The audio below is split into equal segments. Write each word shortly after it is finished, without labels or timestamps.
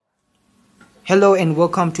Hello and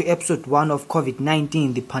welcome to episode 1 of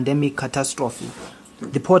COVID-19, the pandemic catastrophe,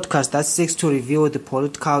 the podcast that seeks to reveal the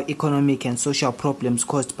political, economic and social problems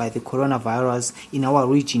caused by the coronavirus in our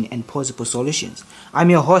region and possible solutions. I'm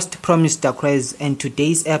your host, Promise Dacres, and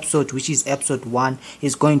today's episode, which is episode 1,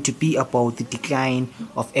 is going to be about the decline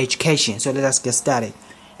of education. So let us get started.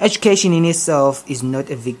 Education in itself is not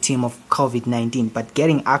a victim of COVID-19, but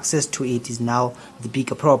getting access to it is now the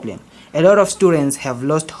bigger problem. A lot of students have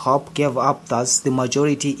lost hope, gave up, thus the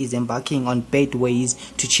majority is embarking on bad ways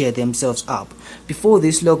to cheer themselves up. Before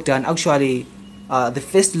this lockdown, the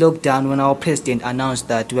first lockdown, when our president announced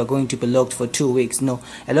that we are going to be locked for 2 weeks,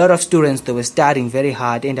 a lot of students, they were studying very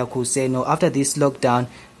hard, and I could say, after this lockdown,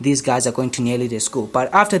 these guys are going to nearly the school.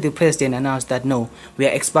 But after the president announced that, we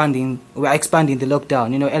are expanding the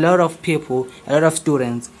lockdown, a lot of people, a lot of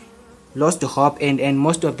students lost the hope, and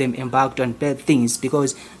most of them embarked on bad things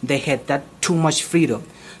because they had that too much freedom.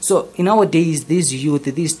 So in our days, these youth,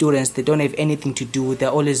 these students, they don't have anything to do. They're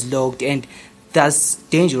always locked, and that's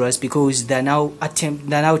dangerous because they're now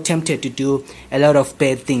tempted to do a lot of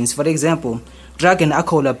bad things. For example, drug and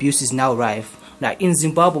alcohol abuse is now rife. Like in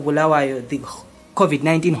Zimbabwe, Bulawayo, the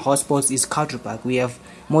COVID-19 hotspots is Culturepark. We have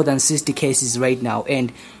more than 60 cases right now,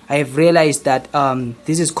 and I have realized that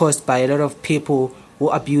this is caused by a lot of people who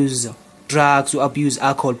abuse drugs, who abuse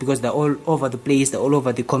alcohol, because they're all over the place, they're all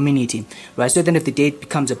over the community, right? So at the end of the day, it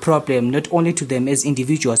becomes a problem not only to them as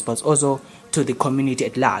individuals, but also to the community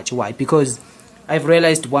at large. Why? Because I've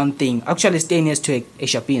realized one thing, actually staying next to a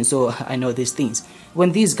Shapin, so I know these things.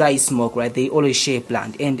 When these guys smoke, right, they always share a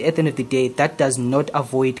plant, and at the end of the day, that does not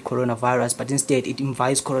avoid coronavirus, but instead it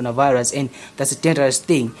invites coronavirus, and that's a dangerous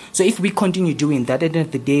thing. So if we continue doing that, at the end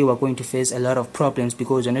of the day, we're going to face a lot of problems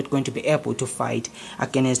because we're not going to be able to fight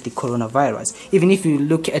against the coronavirus. Even if you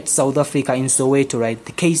look at South Africa in Soweto, right,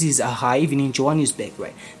 the cases are high. Even in Johannesburg,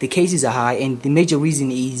 right, the cases are high, and the major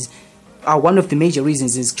reason is one of the major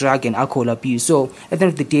reasons is drug and alcohol abuse. So at the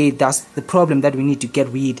end of the day, that's the problem that we need to get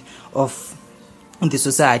rid of in the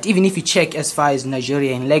society. Even if you check as far as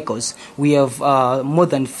Nigeria and Lagos, we have more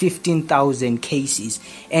than 15,000 cases,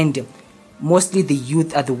 and mostly the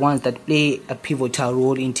youth are the ones that play a pivotal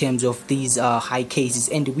role in terms of these high cases,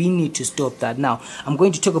 and we need to stop that. Now, I'm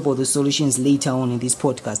going to talk about the solutions later on in this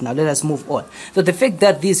podcast. Now, let us move on. So the fact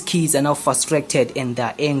that these kids are now frustrated and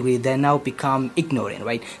they're angry, they now become ignorant,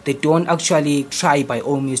 right? They don't actually try by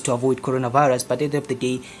all means to avoid coronavirus, but at the end of the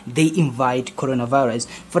day, they invite coronavirus.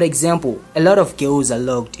 For example, a lot of girls are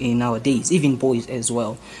locked in nowadays, even boys as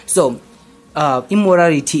well. So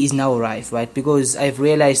immorality is now rife, right? Because I've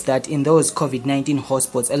realized that in those COVID-19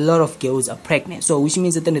 hotspots, a lot of girls are pregnant. So which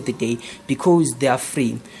means at the end of the day, because they are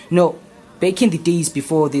free. Back in the days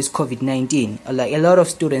before this COVID-19, like a lot of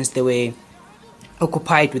students, they were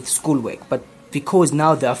occupied with schoolwork, but because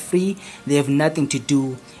now they are free, they have nothing to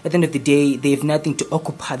do. At the end of the day, they have nothing to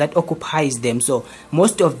occupy that occupies them. So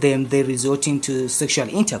most of them, they're resorting to sexual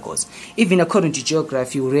intercourse. Even according to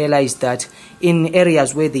geography, you realize that in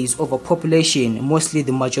areas where there is overpopulation, mostly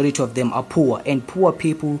the majority of them are poor, and poor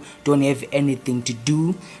people don't have anything to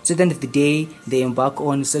do. So at the end of the day, they embark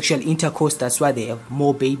on sexual intercourse. That's why they have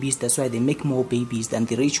more babies. That's why they make more babies than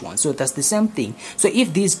the rich ones. So that's the same thing. So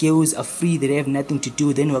if these girls are free, they have nothing to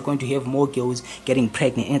do, then we're going to have more girls getting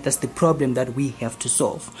pregnant, and that's the problem that we have to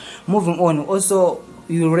solve. Moving on, also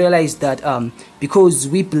you realize that because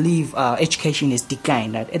we believe education is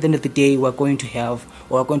declined, that at the end of the day we're going to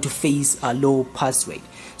face a low pass rate.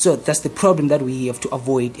 So that's the problem that we have to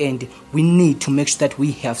avoid, and we need to make sure that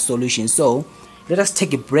we have solutions. So let us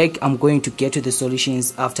take a break. I'm going to get to the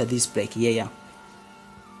solutions after this break. Yeah.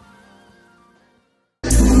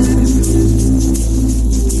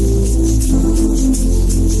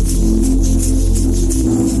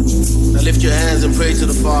 Lift your hands and pray to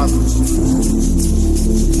the Father.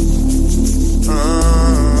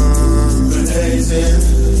 Praise Him,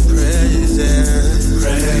 praise Him,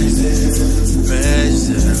 praise Him, praise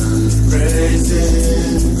Him, praise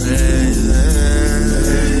Him, praise Him,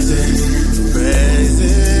 praise Him, praise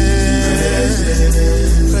Him,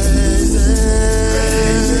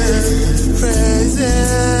 praise Him.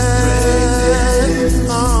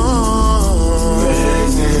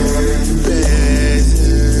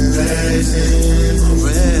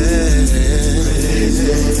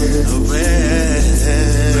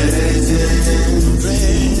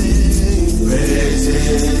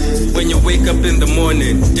 When you wake up in the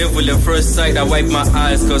morning, devil have first sight, I wipe my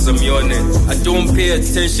eyes cause I'm yawning. I don't pay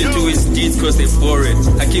attention to his deeds cause they're boring.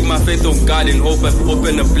 I keep my faith on God and hope I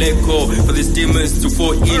open a black hole for these demons to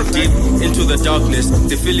fall in deep into the darkness.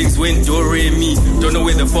 The feelings went me, don't know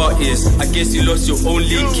where the far is. I guess you lost your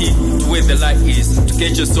only key to where the light is. To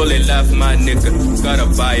get your soul alive, my nigga, gotta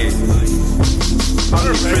buy it.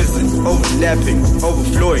 Omnipresent, overlapping,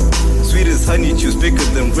 overflowing. Sweet as honey juice, bigger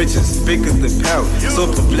than riches, bigger than power. So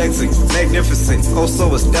perplexing, magnificent, oh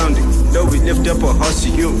so astounding. Though we lift up our hearts to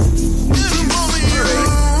you.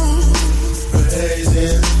 Praise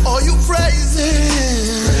Him. Oh, you praise Him.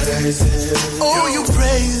 Praise Him. Oh, you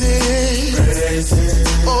praise Him. Praise Him.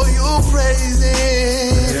 Oh, you praise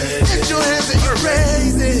Him. Lift your hands and you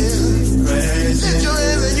praise Him. Praise Him. Lift your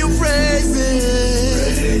hands and you praise Him.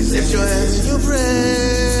 Lift your hands and you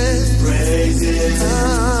praise. Praise Him.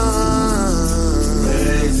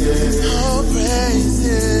 Praise Him. Oh, praise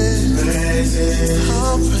Him. Praise Him.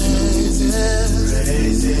 Oh, praise Him.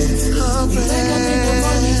 Praise Him. Oh, praise Him.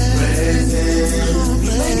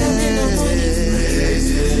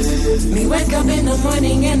 Me wake up in the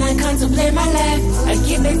morning and I contemplate my life. I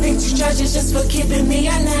give it thanks to churches just for keeping me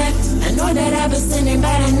alive. I know that I've been sinning,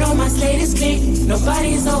 but I know my slate is clean.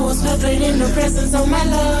 Nobody's always perfect in the presence of my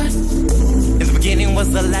Lord. In the beginning was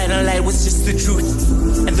the light, and light was just the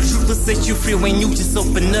truth. And the truth will set you free when you just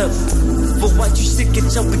open up. For what you should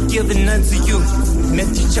get shall be given unto you.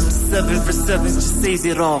 Matthew chapter 7 verse 7 just says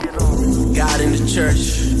it all. God in the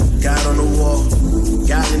church, God on the wall,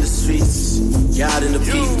 God in the streets, God in the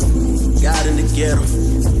people, God in the ghetto,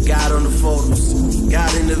 God on the photos,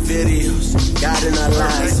 God in the videos, God in our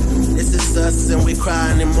lives. This is us and we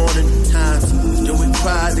crying in morning times. Do we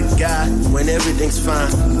cry to God when everything's fine?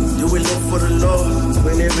 Do we look for the Lord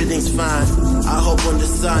when everything's fine? I hope on the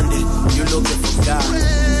Sunday you're looking for God.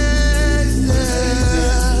 Praise Him,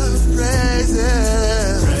 praise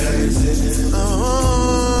Him, praise Him. Oh,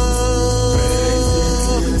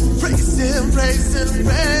 praise Him, praise Him,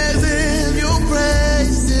 praise Him. You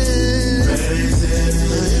praise Him, praise Him.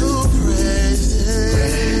 You praise Him,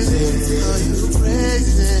 praise Him. Oh, you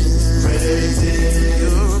praise Him, praise Him.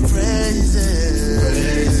 You praise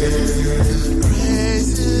Him,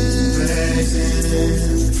 praise Him. Praise Him,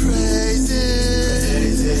 praise Him, praise Him,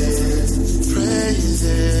 praise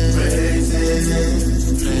Him, praise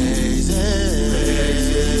Him, praise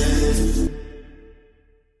Him.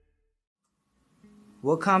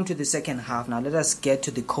 Welcome to the second half. Now let us get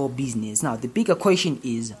to the core business. Now the bigger question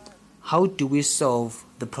is, how do we solve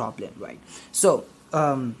the problem, right? So,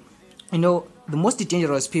 the most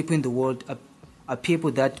dangerous people in the world are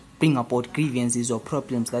people that bring about grievances or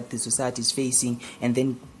problems that the society is facing and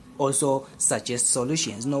then also suggest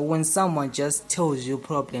solutions. When someone just tells you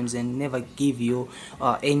problems and never give you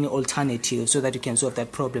any alternative so that you can solve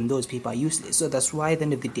that problem, those people are useless. So that's why at the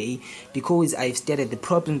end of the day, because I've stated the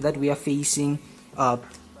problem that we are facing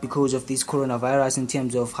because of this coronavirus in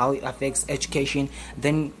terms of how it affects education,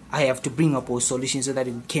 then I have to bring up all solutions so that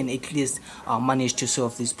we can at least manage to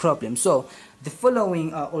solve this problem. So the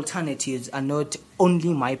following alternatives are not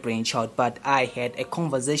only my brainchild, but I had a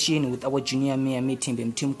conversation with our junior mayor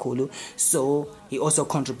meeting Tim Kulu, so he also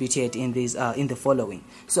contributed in this in the following.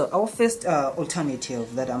 So our first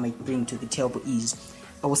alternative that I might bring to the table is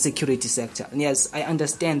our security sector. And yes, I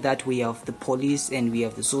understand that we have the police and we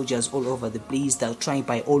have the soldiers all over the place that are trying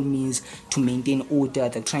by all means to maintain order,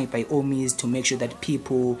 they're trying by all means to make sure that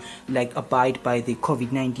people abide by the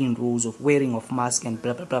COVID-19 rules of wearing of masks and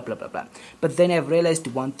blah blah blah blah blah blah. But then I've realized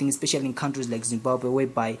one thing, especially in countries like Zimbabwe,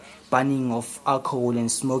 whereby banning of alcohol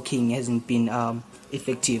and smoking hasn't been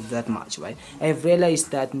effective that much, right? I've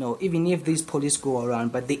realized that no, even if these police go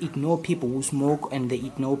around, but they ignore people who smoke and they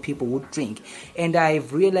ignore people who drink. And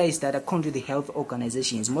I've realized that according to the health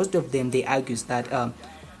organizations, most of them, they argue that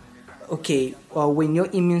when your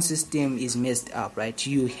immune system is messed up, right,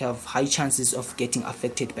 you have high chances of getting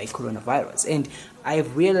affected by coronavirus. And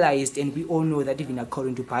I've realized, and we all know that even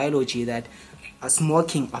according to biology, that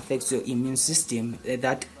smoking affects your immune system.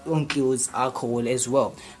 That includes alcohol as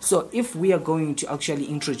well. So if we are going to actually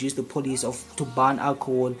introduce the policy to ban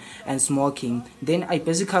alcohol and smoking, then I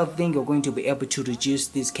basically think you're going to be able to reduce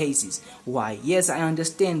these cases. Why? Yes, I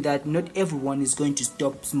understand that not everyone is going to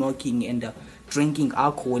stop smoking and drinking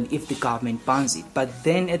alcohol if the government bans it, but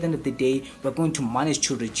then at the end of the day we're going to manage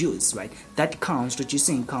to reduce, right? That counts,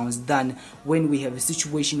 reducing counts, than when we have a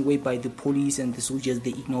situation whereby the police and the soldiers,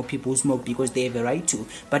 they ignore people who smoke because they have a right to.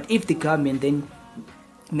 But if the government then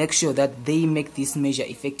make sure that they make this measure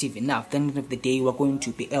effective enough, then at the end of the day we're going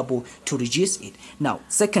to be able to reduce it. Now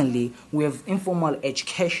secondly, we have informal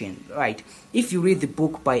education, right? If you read the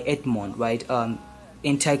book by Edmond, right,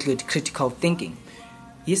 entitled Critical Thinking,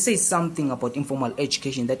 he says something about informal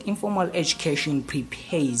education, that informal education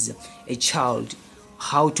prepares a child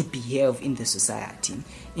how to behave in the society.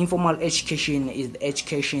 Informal education is the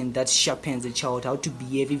education that sharpens a child how to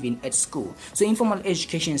behave even at school. So informal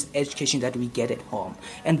education is education that we get at home,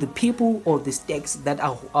 and the people or the stakes that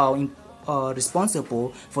are responsible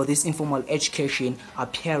for this informal education are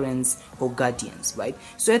parents or guardians, right?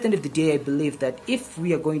 So at the end of the day, I believe that if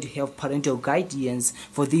we are going to have parental guidance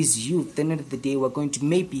for these youth, at the end of the day, we're going to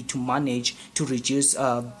maybe to manage to reduce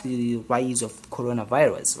the rise of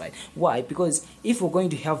coronavirus, right? Why? Because if we're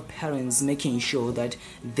going to have parents making sure that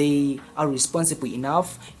they are responsible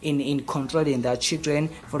enough in controlling their children,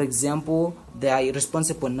 for example, they are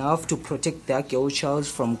responsible enough to protect their girl child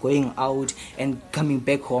from going out and coming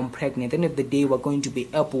back home pregnant, at the end of the day, we're going to be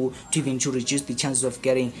able to even to reduce the chances of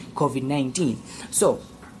getting COVID-19. So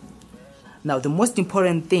now the most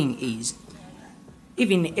important thing is,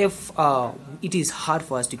 even if it is hard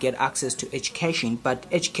for us to get access to education, but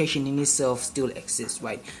education in itself still exists,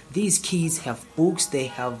 right? These kids have books, they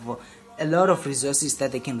have a lot of resources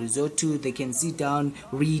that they can resort to. They can sit down,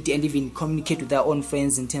 read, and even communicate with their own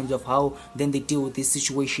friends in terms of how then they deal with this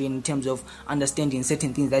situation, in terms of understanding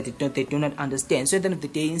certain things that they do not understand. So at the end of the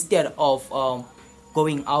day, instead of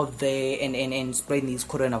going out there and spreading this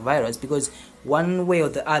coronavirus, because one way or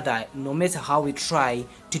the other, no matter how we try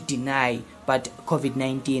to deny, but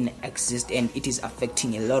COVID-19 exists and it is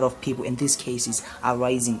affecting a lot of people, and these cases are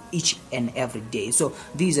rising each and every day. So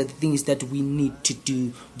these are the things that we need to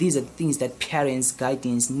do. These are the things that parents,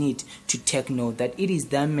 guardians need to take note that it is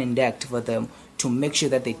their mandate for them to make sure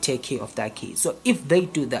that they take care of their kids. So if they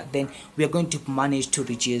do that, then we are going to manage to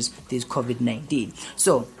reduce this COVID-19.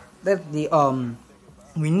 So that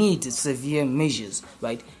we need severe measures,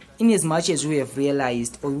 right? In as much as we have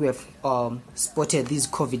realized or we have spotted these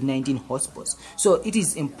COVID-19 hotspots, so it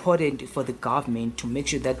is important for the government to make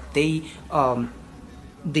sure that they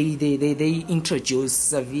introduce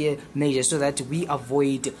severe measures so that we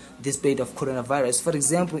avoid the spread of coronavirus. For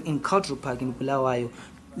example, in Cultural Park in Bulawayo,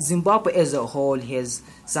 Zimbabwe as a whole has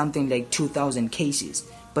something like 2,000 cases.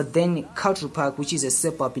 But then Cultural Park, which is a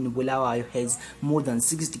suburb in Bulawayo, has more than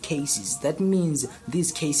 60 cases. That means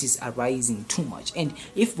these cases are rising too much. And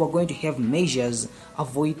if we're going to have measures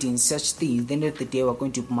avoiding such things, then at the day we're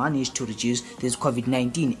going to manage to reduce this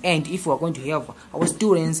COVID-19. And if we're going to have our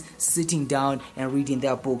students sitting down and reading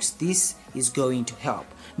their books, this is going to help.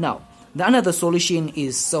 Now, the another solution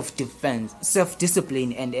is self-defense,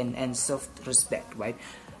 self-discipline, and self-respect, right?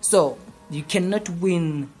 So you cannot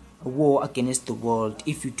win a war against the world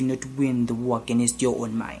if you do not win the war against your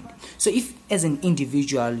own mind. So if as an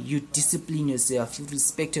individual you discipline yourself, you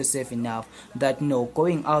respect yourself enough that no,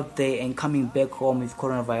 going out there and coming back home with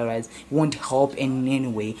coronavirus won't help in any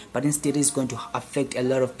way, but instead it's going to affect a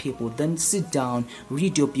lot of people, then sit down,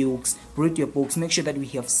 read your books, make sure that we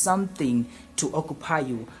have something to occupy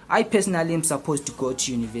you. I personally am supposed to go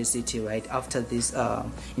to university right after this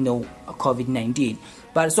COVID-19,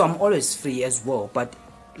 but so I'm always free as well. But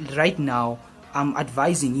right now I'm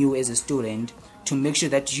advising you as a student to make sure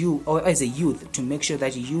that you, or as a youth, to make sure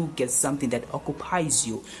that you get something that occupies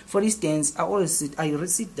you. For instance, I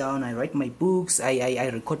sit down, I write my books, I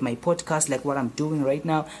record my podcast like what I'm doing right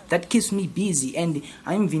now. That keeps me busy, and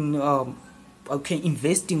I'm even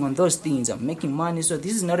investing on those things. I'm making money. So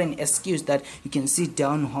this is not an excuse that you can sit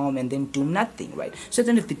down home and then do nothing, right? So at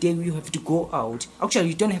the end of the day, you have to go out. Actually,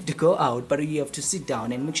 you don't have to go out, but you have to sit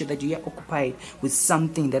down and make sure that you are occupied with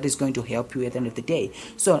something that is going to help you at the end of the day.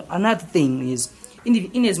 So another thing is,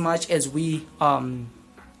 in as much as we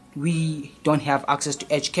don't have access to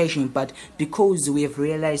education, but because we have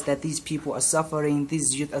realized that these people are suffering,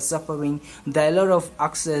 these youth are suffering, there are a lot of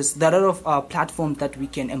access, there are a lot of platforms that we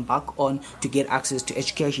can embark on to get access to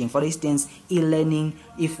education. For instance, e-learning,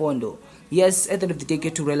 e-fondo. Yes, at the end of the day,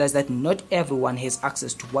 get to realize that not everyone has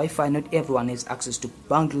access to Wi-Fi, not everyone has access to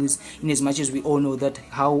bundles, in as much as we all know that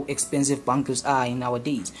how expensive bundles are in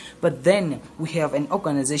nowadays. But then we have an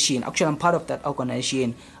organization, actually I'm part of that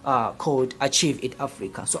organization called Achieve It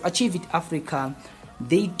Africa. So Achieve It Africa,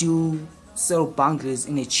 they do sell bundles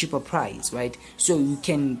in a cheaper price, right? So you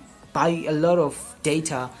can buy a lot of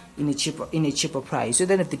data in a cheaper price. So at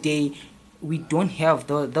the end of the day, we don't have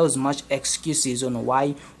those much excuses on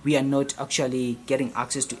why we are not actually getting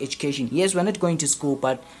access to education. Yes, we're not going to school,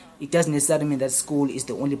 but it doesn't necessarily mean that school is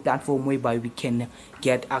the only platform whereby we can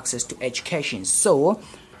get access to education. So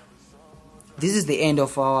this is the end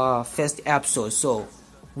of our first episode. So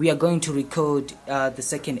we are going to record the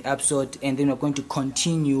second episode, and then we're going to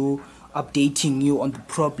continue updating you on the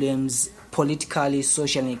problems politically,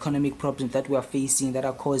 social, and economic problems that we are facing that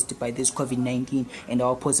are caused by this COVID-19 and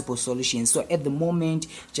our possible solutions. So at the moment,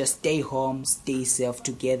 just stay home, stay safe.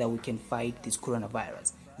 Together we can fight this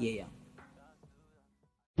coronavirus. Yeah.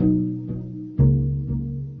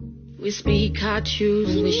 We speak our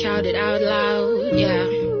truths, we shout it out loud, yeah.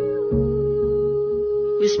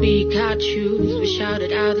 We speak our truths, we shout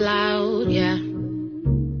it out loud, yeah.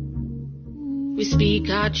 We speak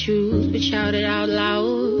our truths, we shout it out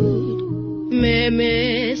loud.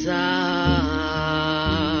 Memeza.